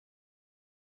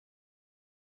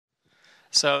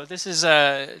So this is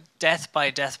death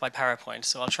by PowerPoint.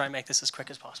 So I'll try and make this as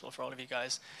quick as possible for all of you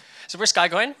guys. So we're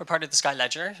Skycoin. We're part of the Sky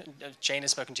Ledger. Jane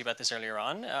has spoken to you about this earlier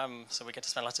on. So we get to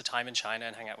spend lots of time in China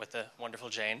and hang out with the wonderful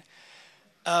Jane.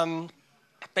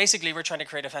 Basically, we're trying to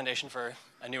create a foundation for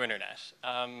a new internet.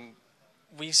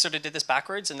 We sort of did this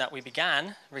backwards in that we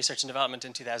began research and development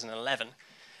in 2011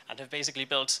 and have basically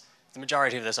built the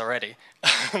majority of this already.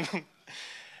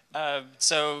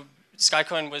 So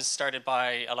Skycoin was started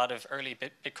by a lot of early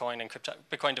Bitcoin and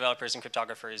Bitcoin developers and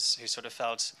cryptographers who sort of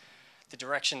felt the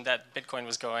direction that Bitcoin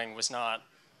was going was not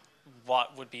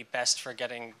what would be best for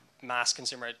getting mass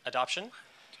consumer adoption.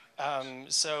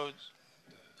 So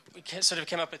we sort of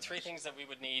came up with three things that we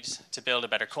would need to build a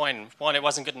better coin. One, it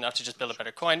wasn't good enough to just build a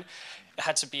better coin. It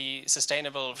had to be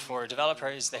sustainable for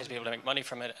developers. They had to be able to make money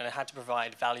from it, and it had to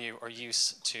provide value or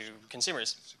use to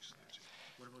consumers.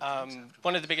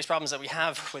 One of the biggest problems that we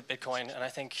have with Bitcoin, and I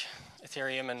think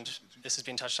Ethereum, and this has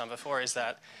been touched on before, is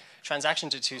that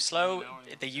transactions are too slow.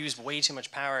 They use way too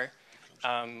much power.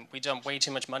 We dump way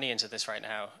too much money into this right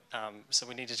now. So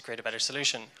we needed to create a better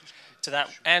solution. To that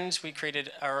end, we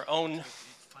created our own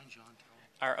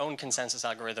consensus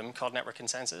algorithm called Network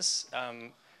Consensus.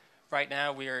 Right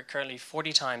now, we are currently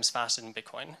 40 times faster than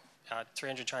Bitcoin,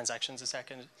 300 transactions a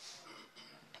second.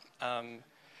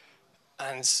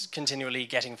 And continually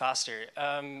getting faster.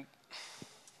 Where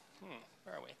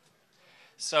are we?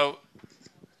 So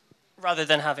rather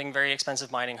than having very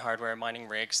expensive mining hardware, mining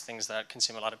rigs, things that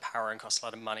consume a lot of power and cost a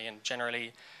lot of money and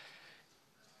generally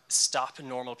stop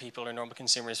normal people or normal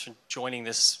consumers from joining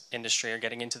this industry or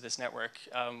getting into this network,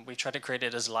 we try to create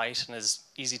it as light and as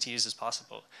easy to use as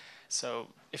possible. So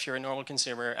if you're a normal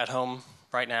consumer at home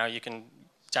right now, you can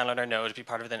download our node, be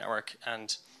part of the network,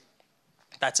 and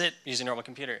that's it, use a normal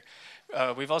computer.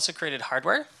 We've also created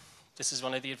hardware. This is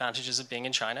one of the advantages of being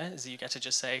in China, is that you get to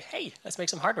just say, hey, let's make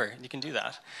some hardware, and you can do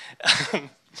that.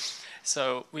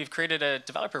 So we've created a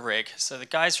developer rig. So the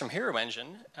guys from Hero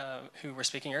Engine, who were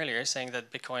speaking earlier, saying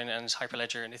that Bitcoin and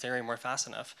Hyperledger and Ethereum were fast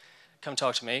enough, come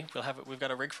talk to me. We've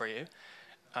got a rig for you.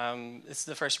 This is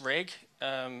the first rig.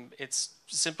 It's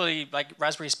simply like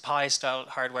Raspberry Pi style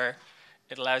hardware.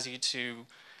 It allows you to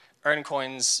earn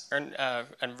coins, and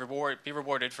be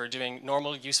rewarded for doing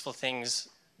normal, useful things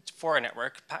for a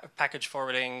network, package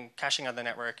forwarding, caching on the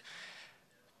network,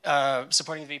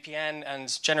 supporting the VPN,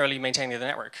 and generally maintaining the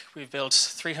network. We've built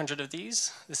 300 of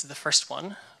these. This is the first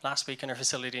one last week in our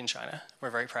facility in China. We're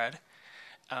very proud.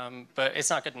 But it's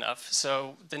not good enough.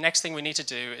 So the next thing we need to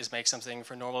do is make something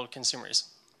for normal consumers.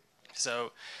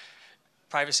 So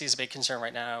privacy is a big concern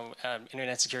right now.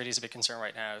 Internet security is a big concern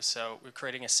right now. So we're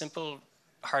creating a simple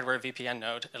hardware VPN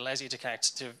node. It allows you to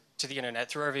connect to the internet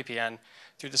through our VPN,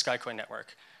 through the Skycoin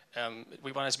network.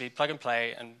 We want it to be plug and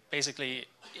play, and basically,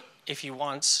 if you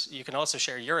want, you can also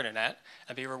share your internet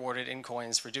and be rewarded in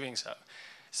coins for doing so.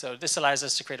 So this allows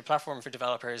us to create a platform for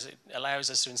developers. It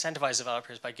allows us to incentivize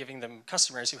developers by giving them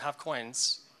customers who have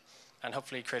coins and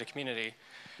hopefully create a community.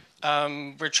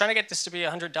 We're trying to get this to be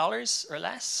 $100 or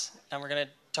less, and we're going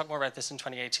to talk more about this in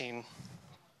 2018.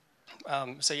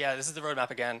 So yeah, this is the roadmap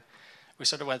again. We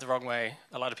sort of went the wrong way.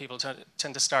 A lot of people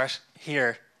tend to start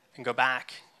here and go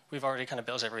back. We've already kind of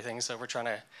built everything, so we're trying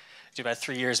to do about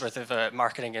 3 years worth of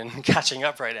marketing and catching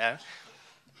up right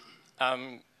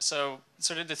now. So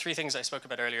sort of the three things I spoke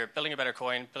about earlier: building a better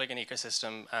coin, building an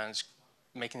ecosystem, and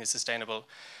making it sustainable.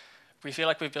 We feel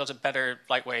like we've built a better,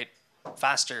 lightweight,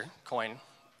 faster coin.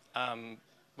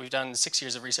 We've done 6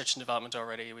 years of research and development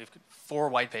already. We've got 4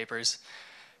 white papers.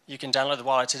 You can download the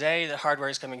wallet today. The hardware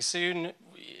is coming soon.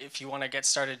 If you want to get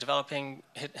started developing,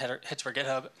 hit to our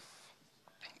GitHub.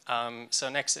 So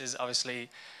next is obviously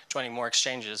joining more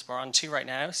exchanges. We're on 2 right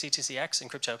now, C2CX and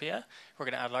Cryptopia. We're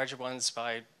going to add larger ones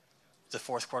by the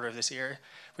 4th quarter of this year.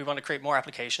 We want to create more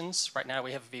applications. Right now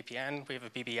we have a VPN, we have a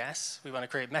BBS. We want to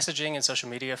create messaging and social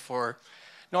media for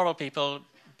normal people,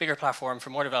 bigger platform for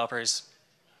more developers,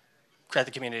 create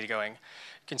the community going.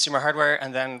 Consumer hardware,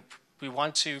 and then we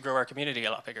want to grow our community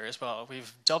a lot bigger as well.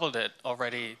 We've doubled it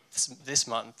already this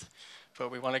month, but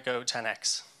we want to go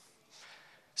 10x.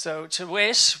 So to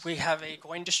wit, we have a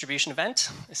coin distribution event,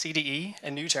 a CDE, a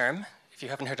new term, if you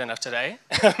haven't heard enough today.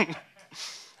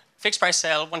 Fixed price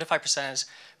sale, 1 to 5%.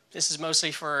 This is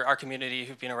mostly for our community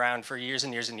who've been around for years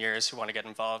and years and years who want to get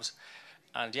involved.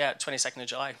 And yeah, 22nd of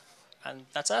July. And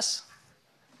that's us.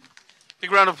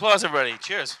 Big round of applause, everybody.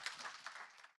 Cheers.